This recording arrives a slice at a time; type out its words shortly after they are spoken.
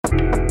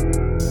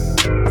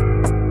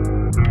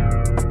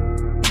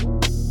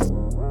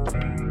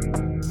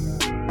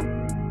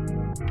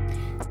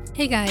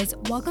Hey guys,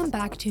 welcome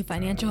back to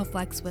Financial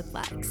Flex with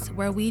Lex,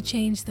 where we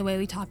change the way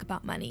we talk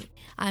about money.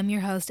 I'm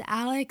your host,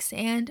 Alex,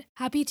 and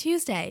happy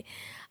Tuesday.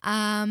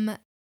 The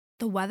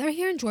weather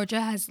here in Georgia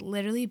has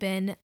literally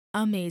been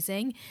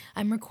amazing.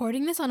 I'm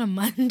recording this on a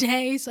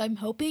Monday, so I'm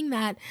hoping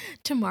that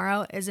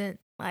tomorrow isn't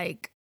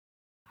like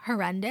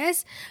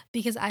horrendous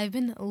because I've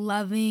been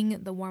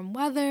loving the warm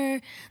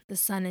weather. The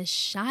sun is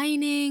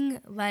shining.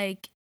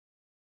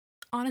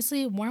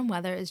 Honestly, warm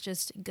weather is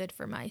just good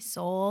for my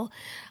soul.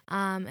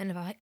 And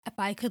if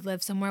I could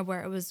live somewhere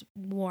where it was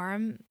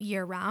warm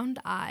year round,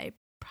 I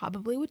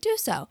probably would do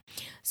so.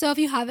 So if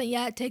you haven't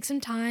yet, take some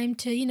time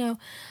to,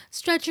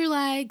 stretch your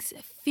legs,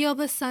 feel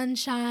the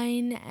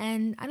sunshine,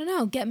 and I don't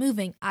know, get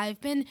moving. I've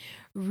been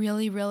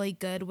really, really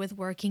good with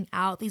working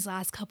out these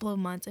last couple of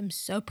months. I'm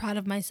so proud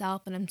of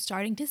myself, and I'm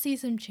starting to see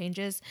some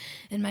changes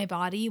in my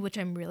body, which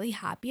I'm really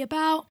happy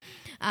about.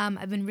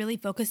 I've been really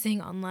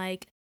focusing on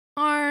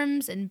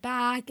arms and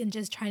back and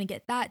just trying to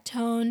get that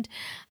toned.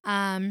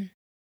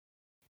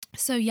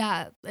 So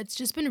yeah, it's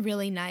just been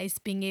really nice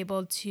being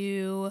able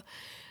to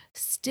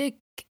stick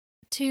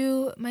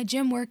to my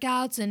gym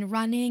workouts and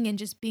running and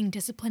just being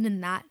disciplined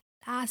in that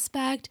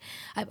aspect.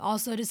 I've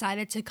also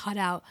decided to cut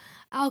out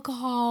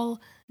alcohol,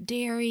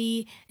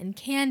 dairy, and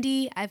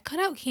candy. I've cut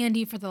out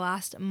candy for the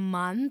last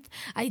month.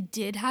 I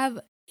did have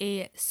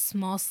a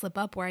small slip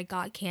up where I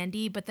got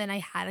candy, but then I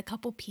had a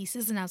couple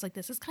pieces and I was like,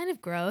 this is kind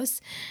of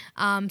gross.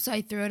 So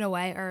I threw it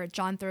away, or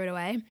John threw it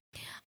away.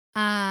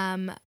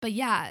 But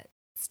yeah,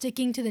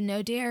 sticking to the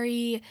no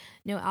dairy,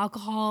 no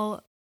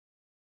alcohol.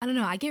 I don't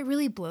know, I get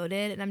really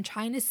bloated and I'm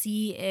trying to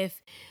see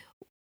if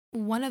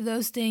one of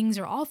those things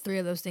or all three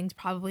of those things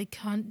probably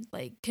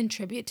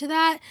contribute to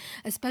that,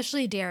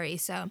 especially dairy.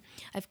 So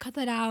I've cut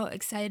that out,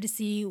 excited to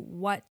see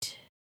what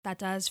that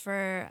does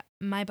for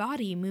my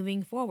body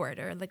moving forward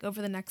or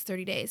over the next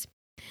 30 days.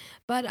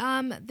 But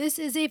this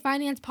is a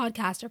finance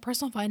podcast or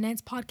personal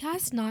finance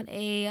podcast, not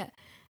a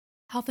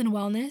health and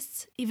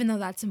wellness, even though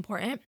that's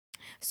important.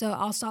 So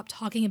I'll stop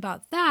talking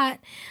about that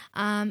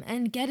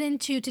and get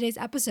into today's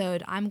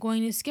episode. I'm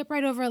going to skip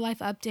right over a life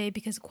update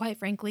because, quite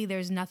frankly,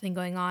 there's nothing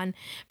going on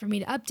for me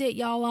to update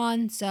y'all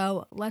on.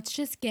 So let's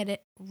just get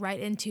it right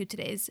into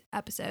today's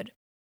episode.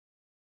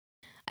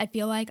 I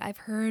feel like I've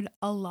heard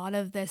a lot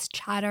of this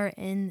chatter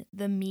in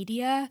the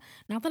media.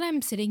 Not that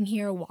I'm sitting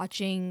here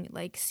watching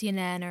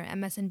CNN or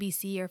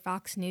MSNBC or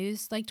Fox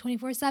News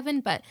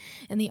 24/7, but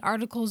in the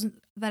articles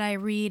that I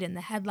read and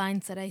the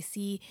headlines that I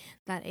see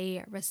that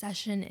a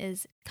recession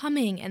is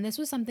coming. And this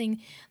was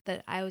something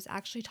that I was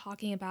actually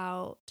talking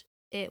about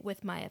it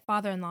with my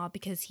father-in-law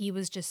because he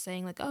was just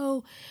saying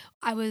oh,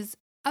 I was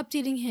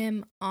updating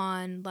him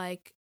on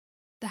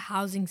the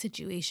housing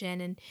situation,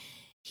 and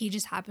he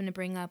just happened to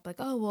bring up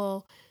oh,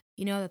 well,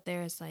 that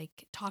there's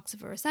talks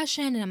of a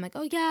recession. And I'm like,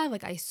 oh yeah,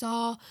 I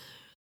saw,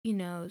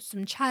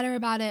 some chatter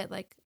about it,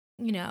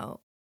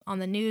 on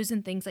the news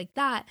and things like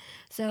that.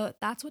 So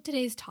that's what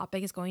today's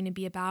topic is going to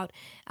be about.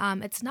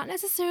 It's not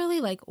necessarily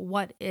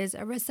what is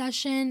a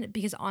recession,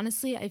 because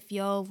honestly, I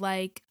feel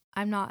like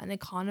I'm not an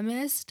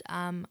economist.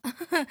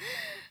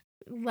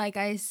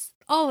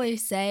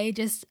 Always say,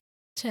 just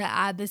to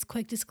add this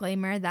quick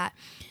disclaimer, that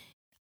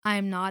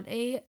I'm not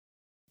a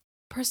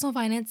personal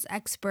finance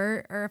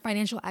expert or a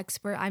financial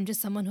expert. I'm just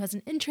someone who has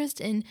an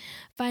interest in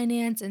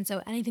finance. And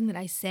so anything that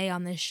I say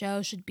on this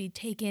show should be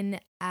taken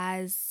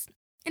as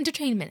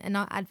entertainment and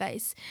not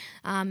advice.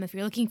 If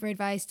you're looking for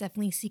advice,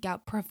 definitely seek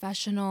out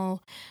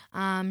professional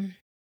help.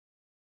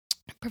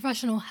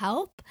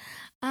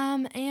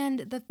 And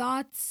the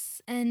thoughts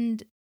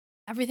and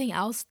everything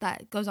else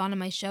that goes on in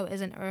my show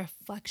isn't a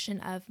reflection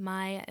of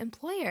my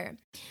employer.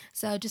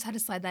 So just had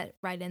to slide that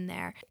right in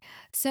there.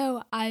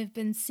 So I've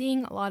been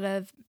seeing a lot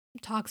of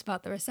talks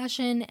about the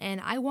recession,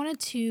 and I wanted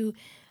to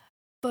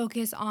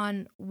focus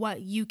on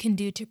what you can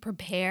do to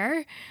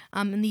prepare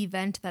in the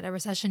event that a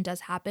recession does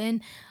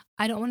happen.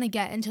 I don't want to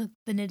get into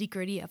the nitty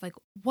gritty of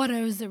what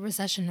is the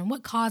recession and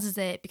what causes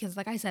it, because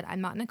like I said, I'm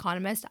not an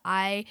economist.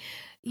 I,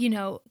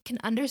 can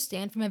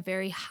understand from a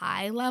very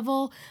high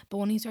level, but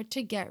when you start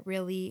to get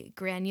really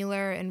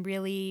granular and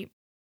really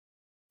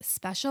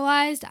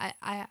specialized,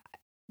 I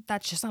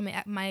that's just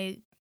not my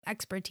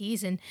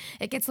expertise, and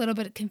it gets a little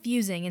bit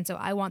confusing. And so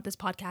I want this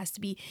podcast to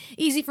be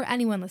easy for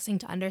anyone listening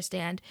to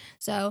understand.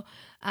 So,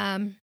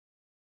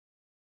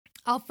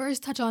 I'll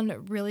first touch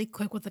on really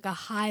quick with a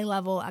high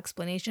level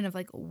explanation of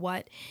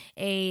what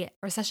a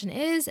recession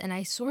is. And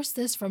I sourced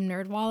this from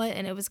NerdWallet,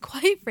 and it was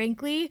quite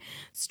frankly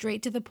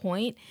straight to the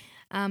point.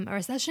 A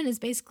recession is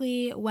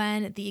basically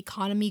when the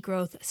economy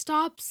growth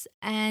stops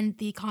and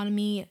the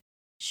economy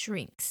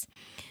shrinks.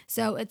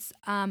 So it's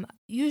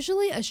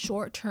usually a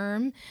short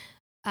term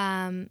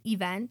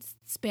event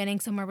spanning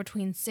somewhere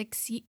between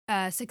 6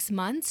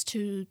 months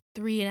to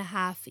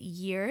 3.5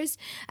 years.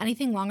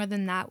 Anything longer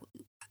than that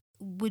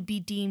would be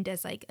deemed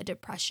as a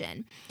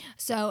depression.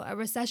 So a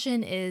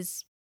recession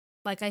is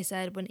like I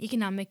said, when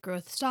economic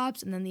growth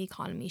stops and then the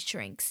economy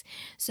shrinks.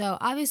 So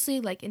obviously,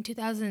 like in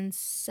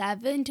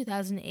 2007,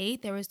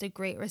 2008, there was the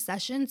Great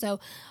Recession. So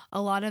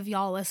a lot of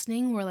y'all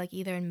listening were like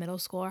either in middle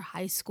school or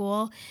high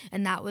school.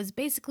 And that was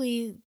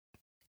basically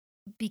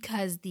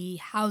because the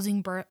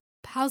housing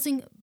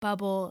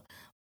bubble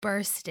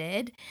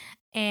bursted,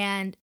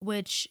 and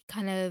which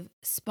kind of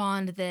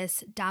spawned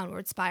this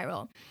downward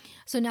spiral.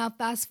 So now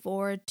fast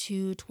forward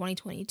to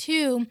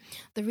 2022,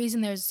 the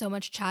reason there's so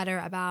much chatter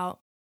about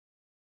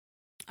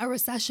a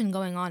recession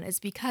going on is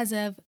because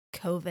of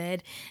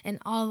COVID and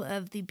all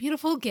of the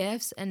beautiful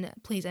gifts, and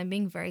please, I'm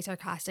being very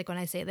sarcastic when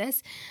I say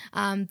this,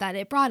 that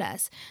it brought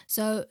us.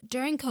 So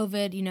during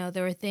COVID,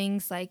 there were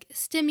things like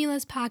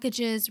stimulus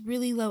packages,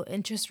 really low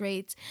interest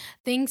rates,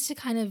 things to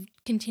kind of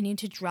continue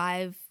to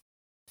drive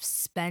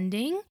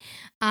spending,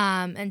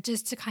 and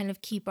just to kind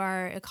of keep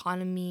our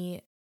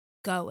economy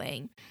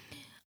going.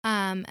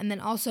 And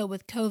then also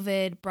with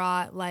COVID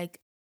brought like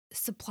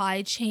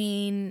supply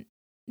chain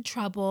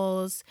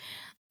troubles,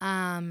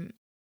 um,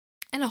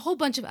 and a whole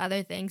bunch of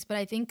other things. But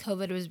I think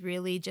COVID was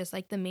really just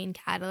like the main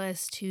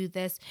catalyst to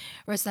this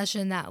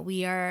recession that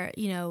we are,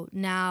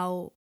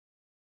 now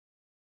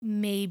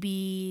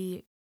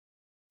maybe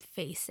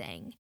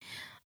facing.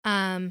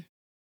 Um,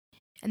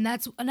 and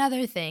that's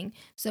another thing.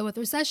 So with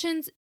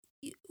recessions,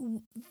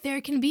 there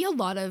can be a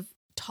lot of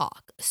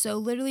talk. So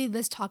literally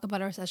this talk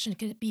about a recession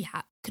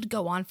could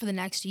go on for the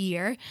next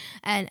year,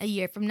 and a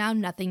year from now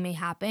nothing may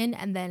happen,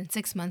 and then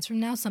 6 months from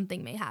now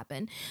something may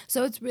happen.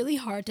 So it's really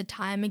hard to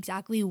time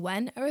exactly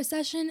when a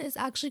recession is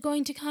actually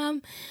going to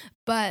come,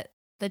 but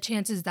the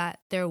chances that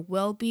there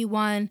will be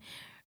one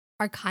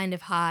are kind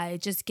of high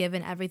just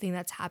given everything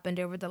that's happened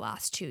over the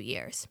last 2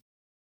 years.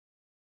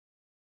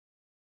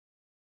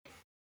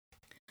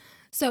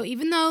 So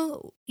even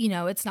though,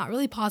 it's not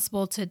really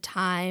possible to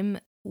time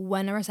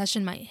when a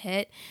recession might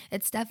hit,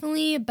 it's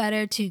definitely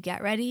better to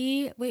get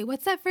ready. Wait,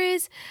 what's that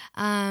phrase?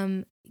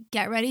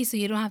 Get ready so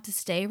you don't have to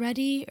stay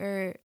ready,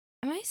 or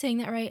am I saying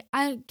that right?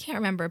 I can't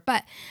remember,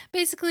 but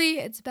basically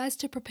it's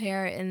best to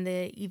prepare in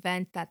the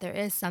event that there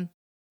is some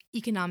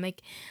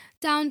economic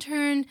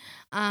downturn.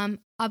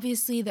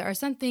 Obviously there are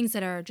some things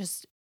that are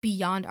just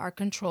beyond our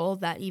control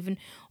that even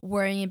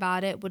worrying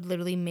about it would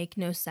literally make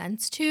no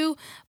sense to,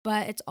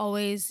 but it's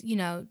always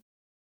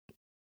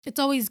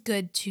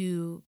good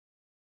to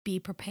be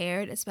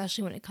prepared,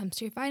 especially when it comes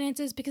to your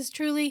finances, because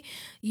truly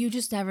you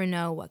just never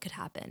know what could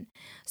happen.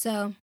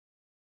 So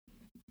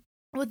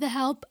with the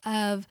help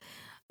of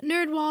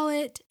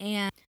NerdWallet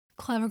and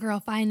Clever Girl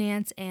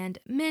Finance and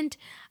Mint,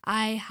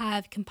 I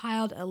have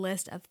compiled a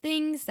list of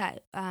things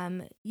that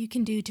you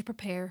can do to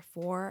prepare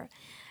for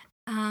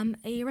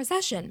a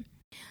recession.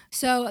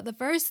 So the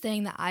first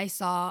thing that I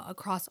saw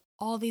across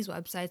all these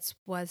websites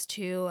was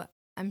to,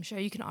 I'm sure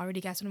you can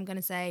already guess what I'm going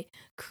to say,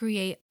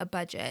 create a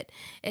budget.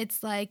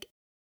 It's like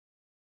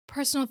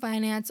personal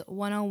finance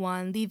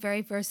 101. The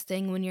very first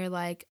thing when you're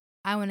like,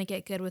 I want to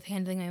get good with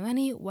handling my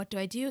money, what do?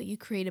 You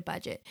create a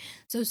budget.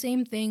 So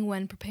same thing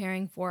when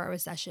preparing for a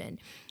recession.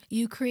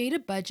 You create a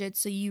budget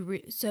so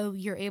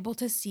you're able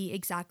to see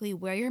exactly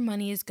where your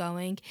money is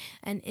going,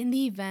 and in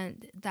the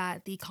event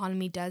that the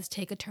economy does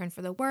take a turn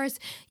for the worse,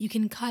 you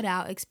can cut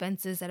out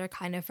expenses that are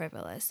kind of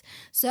frivolous.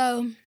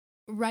 So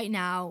right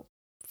now,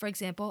 for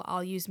example,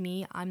 I'll use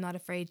me. I'm not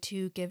afraid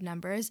to give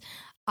numbers.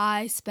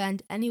 I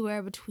spend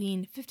anywhere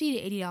between $50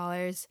 to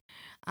 $80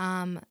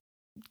 um,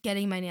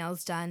 getting my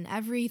nails done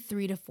every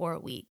 3 to 4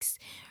 weeks.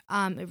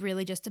 It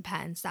really just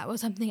depends. That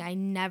was something I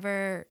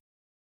never,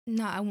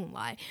 no, I won't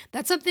lie.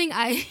 That's something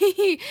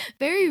I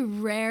very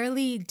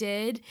rarely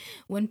did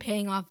when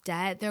paying off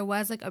debt. There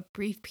was like a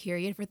brief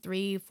period for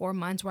 3, 4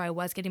 months where I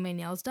was getting my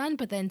nails done,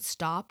 but then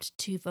stopped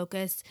to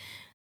focus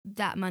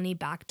that money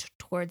back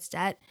towards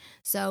debt.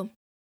 So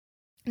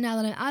now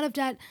that I'm out of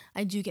debt,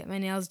 I do get my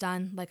nails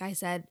done. Like I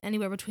said,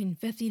 anywhere between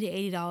 $50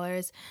 to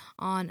 $80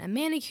 on a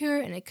manicure,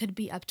 and it could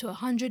be up to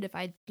 $100 if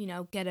I,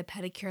 get a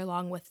pedicure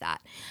along with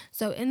that.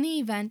 So in the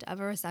event of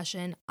a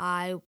recession,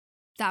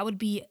 that would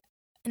be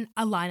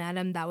a line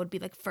item that would be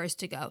like first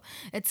to go.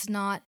 It's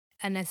not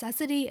a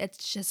necessity,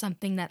 it's just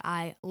something that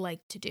I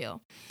like to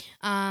do.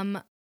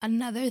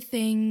 Another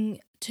thing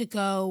to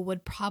go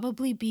would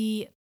probably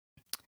be,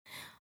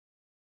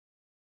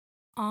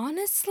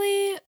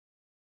 honestly,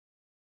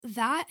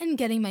 that and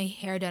getting my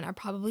hair done are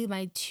probably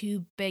my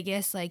two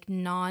biggest like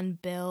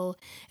non-bill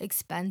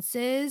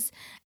expenses.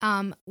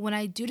 When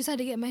I do decide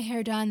to get my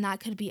hair done,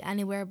 that could be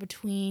anywhere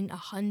between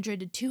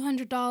 $100 to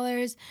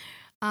 $200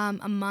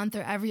 a month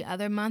or every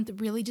other month,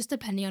 really just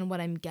depending on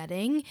what I'm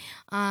getting.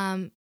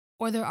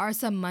 Or there are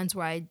some months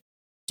where I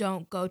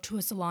don't go to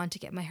a salon to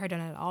get my hair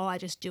done at all. I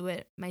just do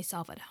it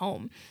myself at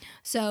home.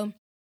 So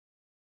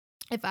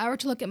if I were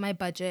to look at my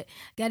budget,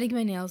 getting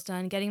my nails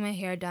done, getting my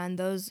hair done,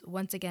 those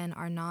once again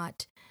are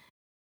not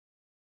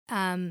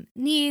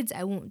needs.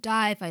 I won't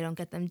die if I don't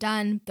get them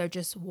done. They're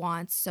just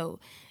wants. So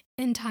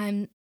in a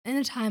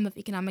time of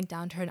economic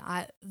downturn,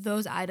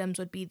 those items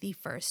would be the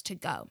first to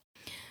go.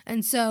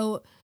 And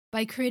so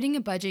by creating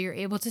a budget, you're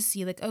able to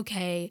see like,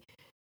 okay,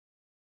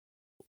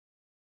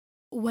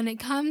 when it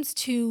comes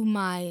to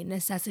my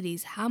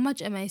necessities, how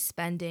much am I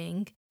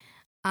spending?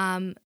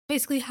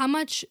 Basically, how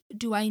much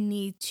do I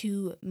need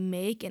to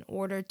make in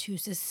order to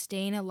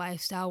sustain a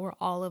lifestyle where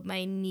all of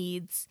my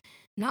needs,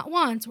 not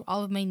wants, where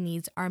all of my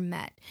needs are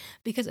met?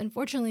 Because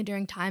unfortunately,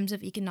 during times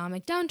of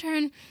economic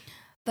downturn,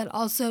 that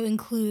also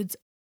includes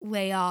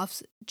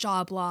layoffs,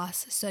 job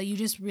loss. So you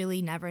just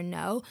really never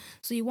know.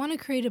 So you want to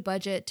create a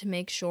budget to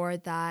make sure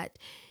that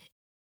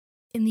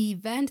in the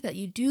event that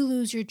you do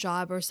lose your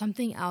job or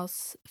something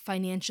else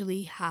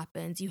financially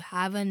happens, you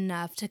have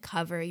enough to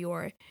cover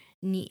your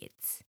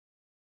needs.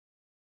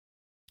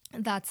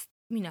 That's,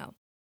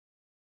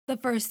 the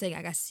first thing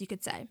I guess you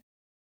could say.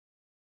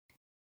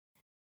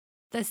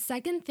 The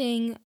second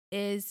thing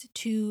is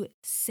to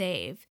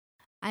save.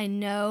 I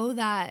know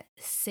that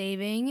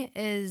saving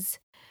is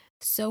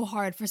so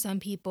hard for some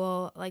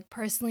people. Like,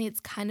 personally, it's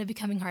kind of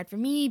becoming hard for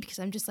me because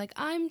I'm just like,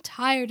 I'm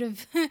tired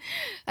of,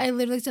 I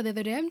literally said the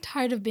other day, I'm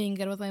tired of being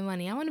good with my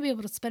money. I want to be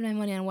able to spend my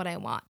money on what I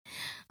want.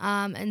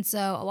 And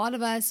so a lot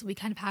of us, we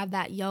kind of have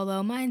that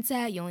YOLO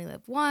mindset. You only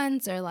live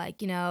once, or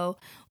like,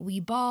 we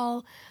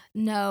ball.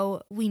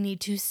 No, we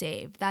need to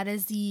save. That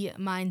is the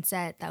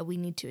mindset that we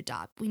need to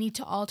adopt. We need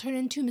to all turn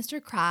into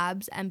Mr.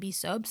 Krabs and be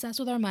so obsessed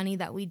with our money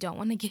that we don't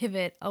want to give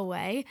it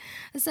away,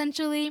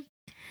 essentially.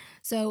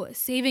 So,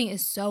 saving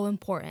is so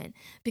important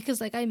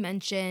because, like I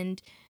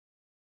mentioned,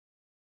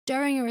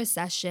 during a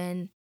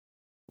recession,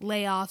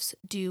 layoffs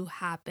do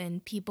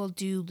happen. People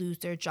do lose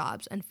their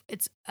jobs, and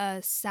it's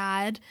a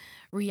sad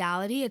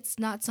reality. It's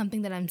not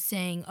something that I'm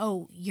saying,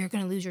 "Oh, you're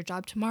going to lose your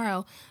job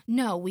tomorrow."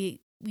 No,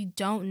 we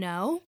don't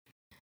know,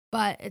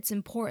 but it's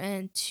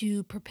important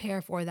to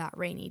prepare for that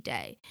rainy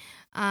day.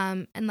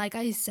 And like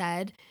I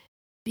said,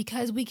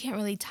 because we can't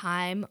really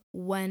time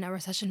when a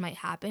recession might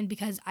happen,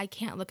 because I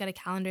can't look at a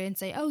calendar and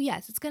say, oh,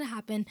 yes, it's going to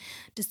happen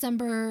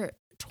December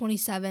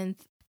 27th,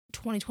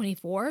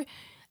 2024.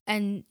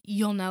 And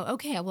you'll know,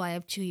 okay, well, I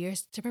have 2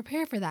 years to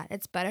prepare for that.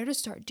 It's better to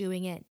start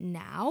doing it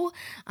now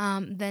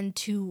than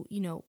to,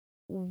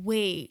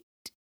 wait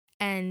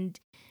and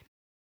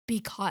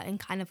be caught in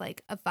kind of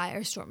like a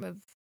firestorm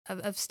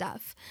of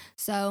stuff.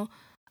 So,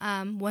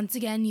 once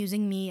again,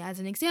 using me as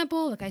an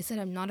example, like I said,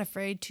 I'm not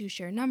afraid to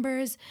share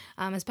numbers,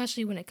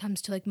 especially when it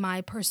comes to like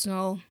my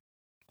personal,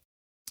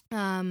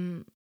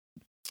 um,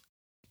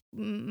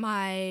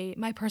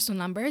 my personal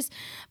numbers.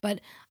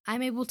 But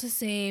I'm able to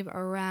save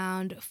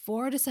around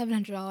 $400 to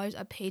 $700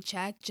 a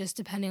paycheck, just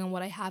depending on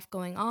what I have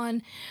going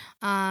on.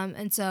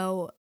 And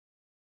so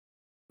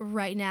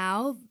right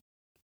now,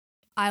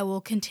 I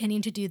will continue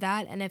to do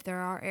that. And if there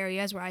are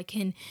areas where I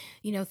can,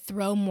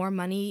 throw more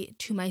money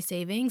to my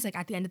savings, like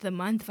at the end of the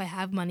month, if I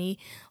have money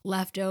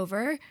left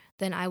over,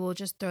 then I will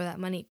just throw that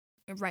money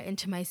right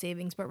into my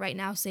savings. But right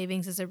now,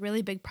 savings is a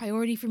really big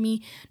priority for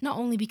me, not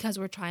only because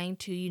we're trying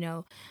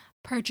to,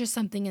 purchase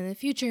something in the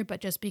future,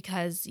 but just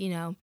because,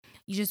 you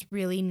just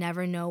really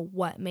never know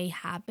what may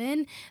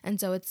happen. And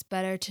so it's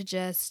better to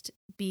just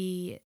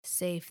be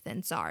safe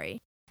than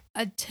sorry.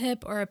 A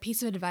tip or a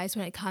piece of advice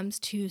when it comes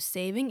to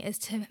saving is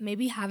to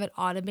maybe have it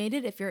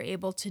automated if you're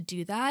able to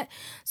do that.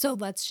 So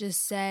let's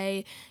just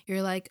say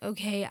you're like,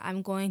 okay,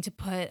 I'm going to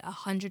put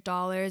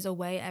 $100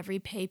 away every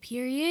pay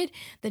period.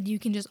 Then you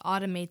can just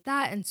automate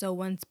that. And so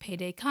once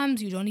payday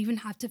comes, you don't even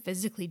have to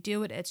physically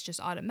do it. It's just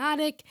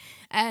automatic.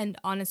 And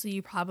honestly,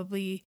 you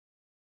probably,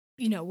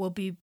 will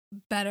be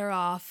better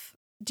off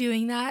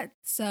doing that.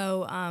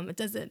 So it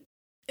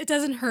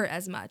doesn't hurt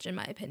as much, in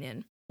my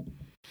opinion.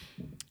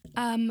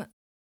 Um,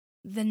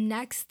 the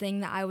next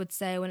thing that I would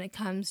say when it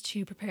comes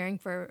to preparing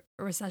for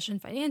a recession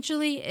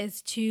financially is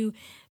to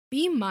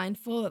be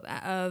mindful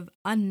of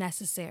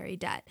unnecessary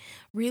debt.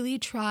 Really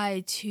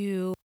try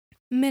to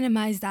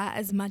minimize that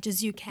as much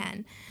as you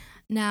can.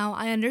 Now,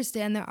 I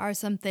understand there are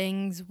some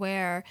things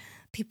where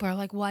people are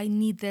like, well, I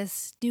need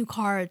this new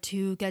car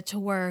to get to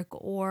work,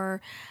 or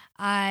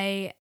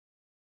I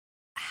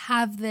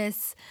have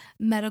this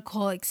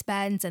medical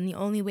expense and the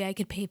only way I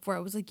could pay for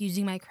it was like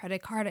using my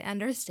credit card. I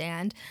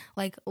understand,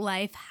 like,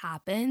 life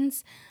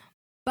happens,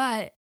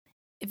 but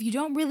if you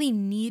don't really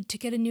need to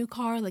get a new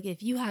car, like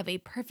if you have a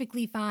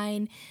perfectly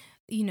fine,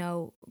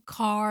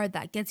 car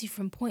that gets you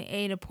from point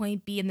A to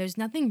point B and there's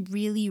nothing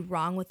really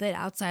wrong with it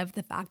outside of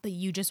the fact that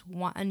you just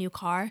want a new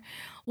car,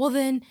 well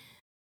then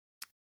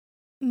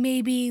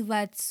maybe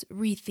let's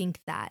rethink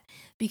that,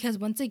 because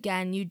once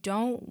again, you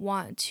don't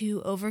want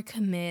to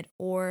overcommit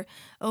or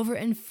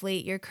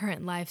overinflate your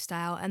current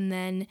lifestyle, and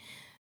then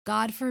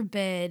God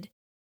forbid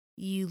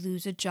you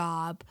lose a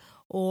job,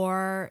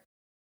 or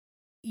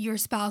your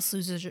spouse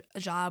loses a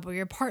job, or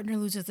your partner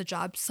loses a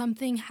job.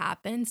 Something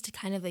happens to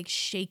kind of like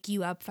shake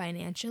you up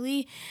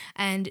financially,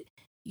 and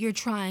you're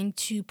trying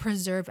to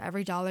preserve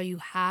every dollar you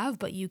have,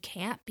 but you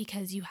can't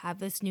because you have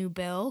this new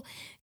bill,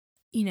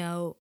 you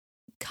know,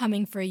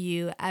 coming for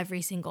you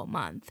every single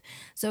month.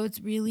 So it's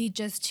really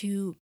just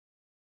to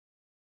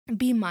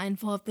be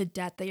mindful of the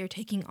debt that you're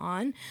taking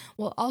on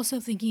while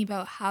also thinking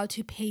about how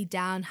to pay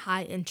down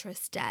high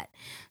interest debt.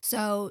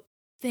 So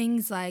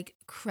things like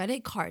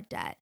credit card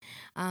debt,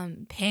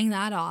 paying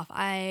that off.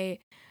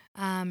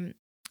 Um,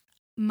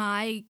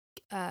 my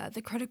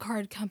the credit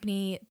card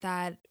company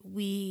that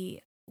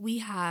we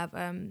have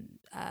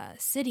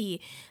Citi,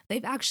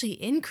 they've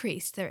actually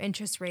increased their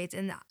interest rates.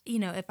 And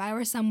if I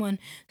were someone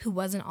who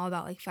wasn't all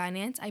about like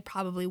finance, I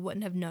probably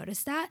wouldn't have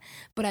noticed that,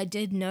 but I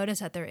did notice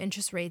that their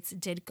interest rates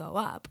did go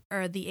up,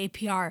 or the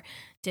APR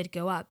did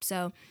go up.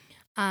 So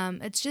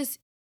it's just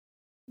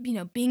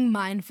being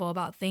mindful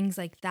about things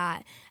like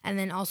that. And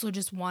then also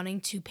just wanting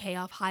to pay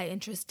off high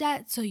interest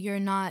debt so you're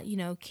not,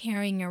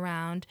 carrying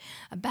around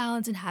a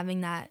balance and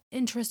having that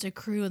interest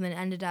accrue and then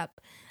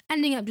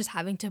ending up just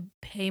having to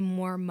pay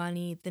more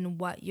money than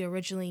what you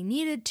originally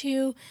needed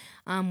to,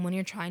 when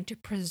you're trying to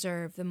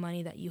preserve the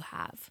money that you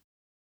have.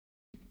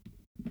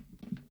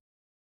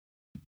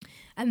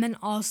 And then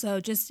also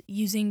just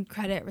using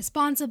credit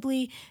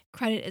responsibly.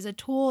 Credit is a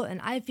tool,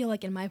 and I feel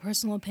like, in my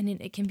personal opinion,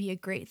 it can be a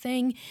great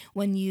thing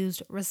when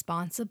used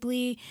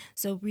responsibly.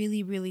 So,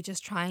 really, really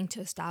just trying to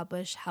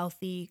establish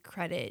healthy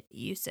credit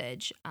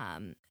usage,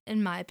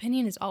 in my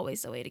opinion, is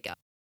always the way to go.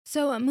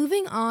 So,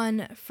 moving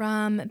on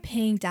from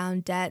paying down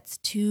debts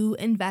to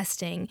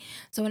investing.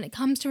 So, when it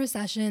comes to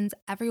recessions,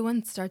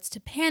 everyone starts to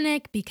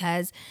panic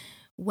because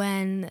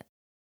when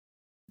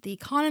the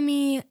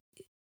economy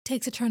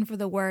takes a turn for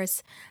the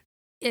worse,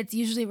 it's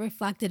usually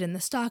reflected in the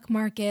stock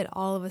market.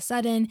 All of a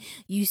sudden,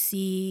 you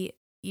see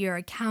your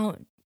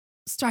account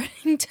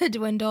starting to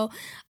dwindle.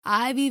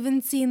 I've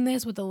even seen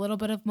this with a little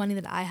bit of money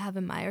that I have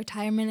in my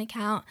retirement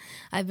account.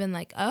 I've been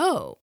like,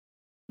 oh,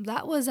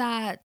 that was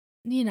at,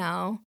 you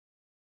know,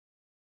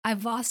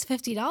 I've lost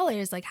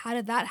 $50. Like, how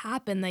did that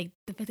happen? Like,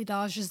 the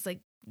 $50 just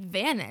like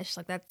vanished.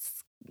 Like,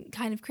 that's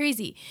kind of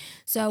crazy.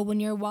 So when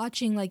you're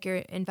watching like your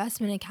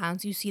investment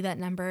accounts, you see that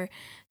number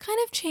kind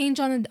of change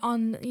on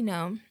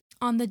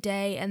the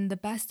day. And the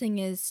best thing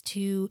is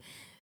to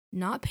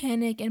not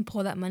panic and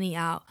pull that money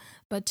out,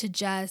 but to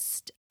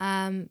just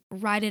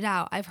write it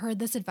out. I've heard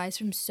this advice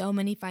from so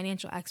many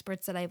financial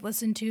experts that I've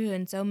listened to,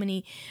 and so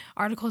many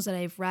articles that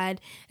I've read,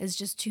 is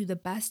just the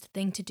best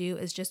thing to do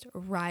is just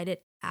write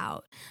it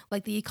out.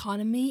 Like, the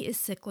economy is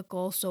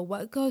cyclical, so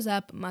what goes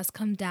up must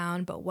come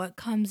down, but what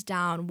comes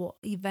down will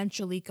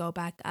eventually go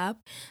back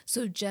up.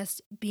 So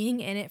just being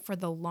in it for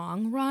the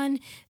long run,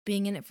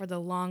 being in it for the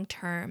long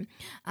term.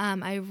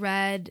 I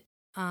read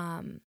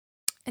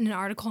in an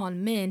article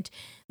on Mint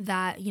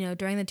that,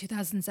 during the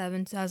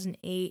 2007,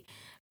 2008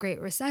 Great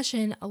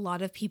Recession, a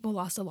lot of people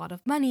lost a lot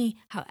of money.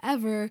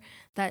 However,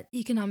 that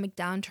economic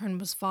downturn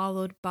was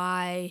followed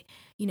by,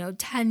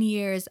 10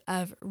 years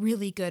of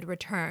really good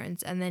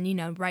returns. And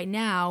then, right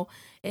now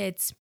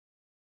it's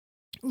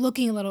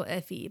looking a little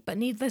iffy. But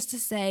needless to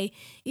say,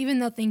 even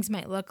though things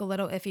might look a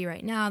little iffy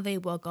right now, they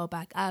will go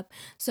back up.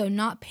 So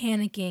not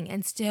panicking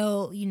and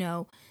still,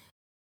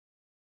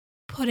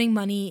 putting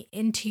money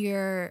into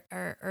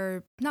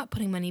or not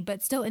putting money,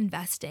 but still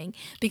investing.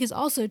 Because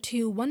also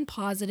too, one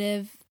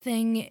positive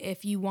thing,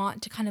 if you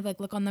want to kind of like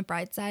look on the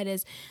bright side,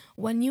 is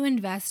when you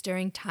invest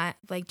during time,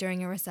 like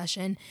during a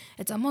recession,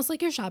 it's almost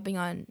like you're shopping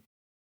on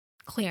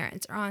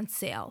clearance or on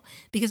sale,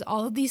 because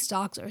all of these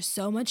stocks are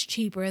so much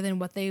cheaper than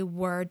what they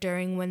were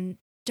during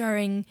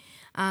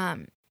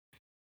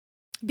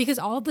because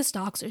all of the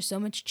stocks are so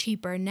much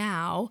cheaper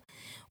now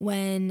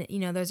when,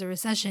 there's a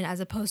recession, as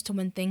opposed to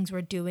when things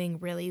were doing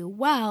really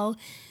well.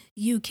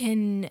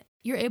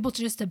 You're able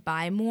to just to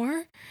buy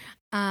more.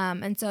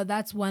 And so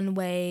that's one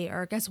way,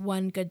 or I guess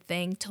one good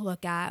thing to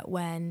look at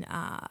when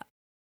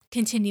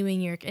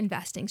continuing your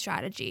investing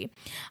strategy.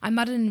 I'm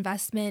not an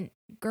investment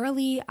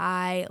girly.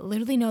 I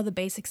literally know the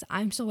basics.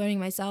 I'm still learning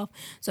myself.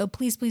 So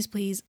please, please,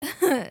 please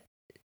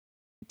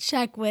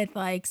check with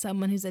like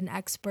someone who's an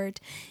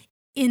expert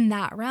in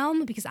that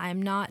realm, because I am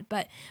not.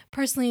 But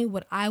personally,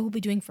 what I will be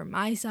doing for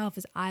myself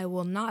is I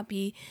will not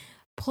be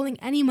pulling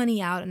any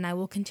money out, and I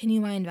will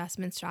continue my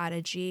investment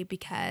strategy,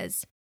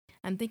 because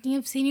I'm thinking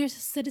of senior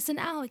citizen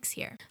Alex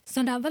here.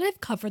 So now that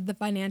I've covered the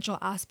financial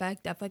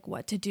aspect of like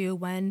what to do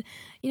when,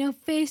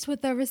 faced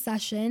with a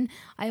recession,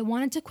 I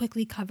wanted to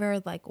quickly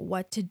cover like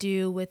what to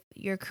do with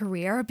your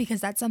career,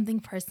 because that's something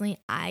personally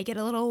I get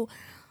a little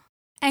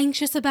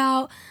anxious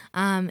about.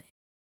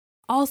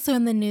 Also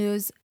in the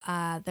news,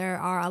 there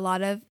are a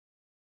lot of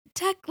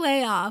tech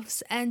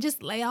layoffs and just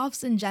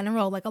layoffs in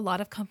general. Like, a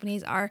lot of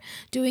companies are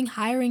doing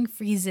hiring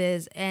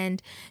freezes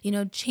and,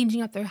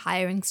 changing up their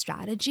hiring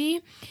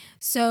strategy.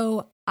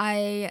 So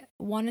I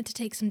wanted to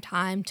take some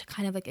time to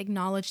kind of like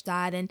acknowledge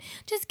that and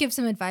just give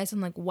some advice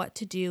on like what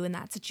to do in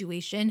that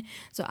situation.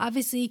 So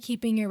obviously,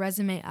 keeping your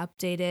resume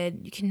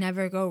updated, you can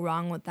never go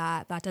wrong with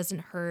that. That doesn't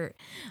hurt.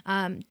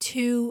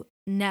 Two,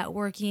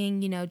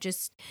 networking,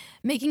 just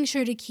making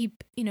sure to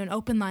keep, an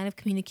open line of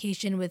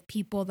communication with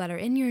people that are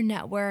in your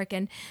network,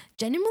 and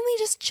genuinely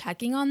just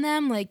checking on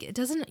them. Like,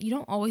 you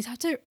don't always have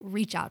to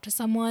reach out to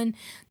someone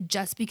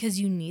just because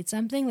you need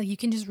something. Like, you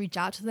can just reach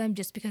out to them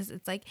just because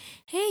it's like,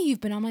 hey,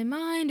 you've been on my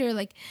mind, or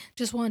like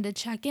just wanted to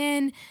check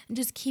in. And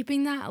just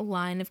keeping that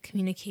line of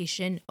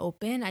communication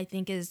open, I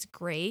think, is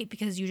great,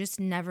 because you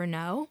just never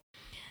know.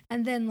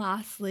 And then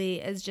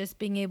lastly is just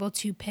being able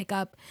to pick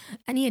up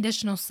any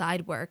additional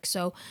side work.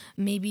 So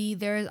maybe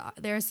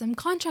there's some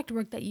contract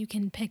work that you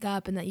can pick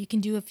up and that you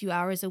can do a few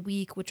hours a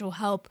week, which will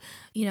help,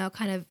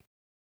 kind of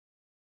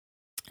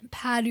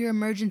pad your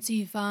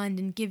emergency fund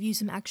and give you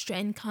some extra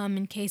income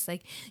in case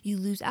like you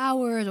lose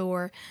hours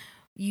or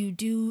you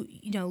do,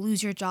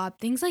 lose your job,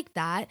 things like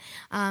that.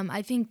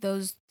 I think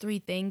those three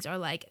things are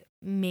like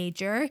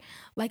major.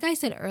 Like I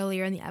said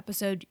earlier in the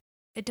episode,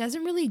 it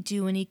doesn't really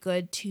do any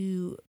good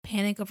to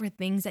panic over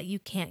things that you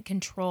can't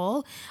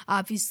control.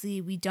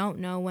 Obviously, we don't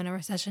know when a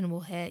recession will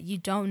hit. You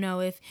don't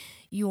know if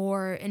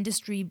your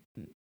industry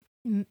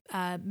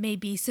may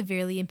be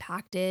severely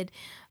impacted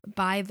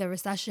by the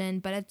recession,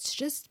 but it's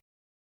just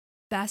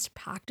best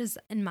practice,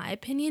 in my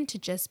opinion, to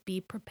just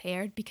be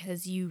prepared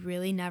because you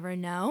really never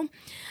know.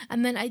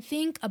 And then I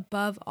think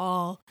above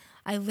all,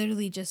 I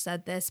literally just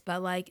said this,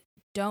 but like,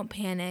 don't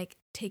panic.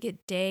 Take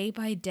it day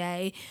by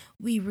day.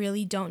 We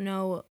really don't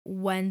know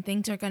when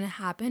things are going to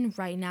happen.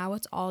 Right now,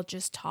 it's all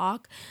just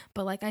talk.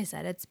 But like I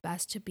said, it's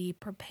best to be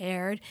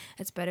prepared.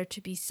 It's better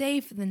to be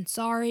safe than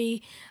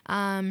sorry.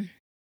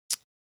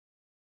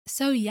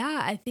 So,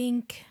 yeah, I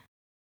think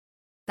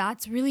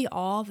that's really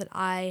all that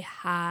I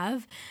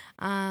have.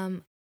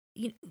 Um,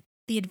 you,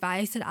 the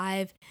advice that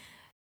I've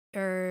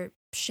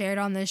shared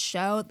on this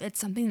show, it's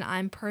something that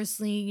I'm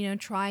personally,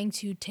 trying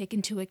to take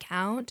into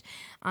account,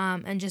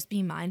 and just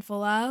be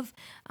mindful of.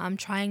 I'm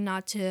trying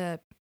not to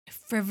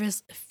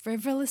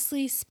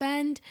frivolously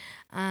spend,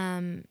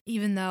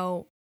 even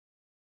though,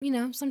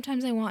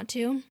 sometimes I want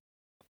to.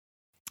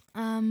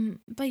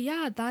 But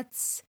yeah,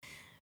 that's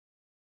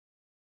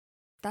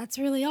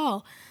really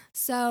all.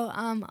 So,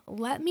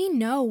 let me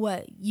know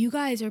what you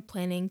guys are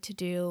planning to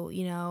do,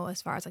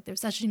 as far as like the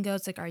recession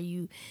goes. Like, are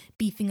you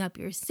beefing up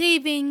your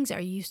savings? Are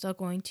you still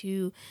going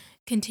to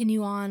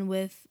continue on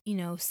with,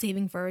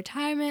 saving for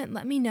retirement?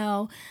 Let me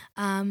know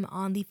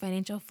on the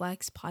Financial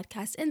Flex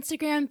Podcast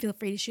Instagram. Feel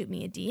free to shoot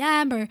me a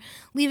DM or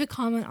leave a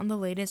comment on the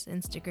latest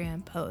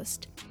Instagram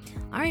post.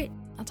 All right,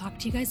 I'll talk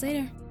to you guys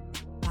later.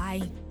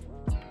 Bye.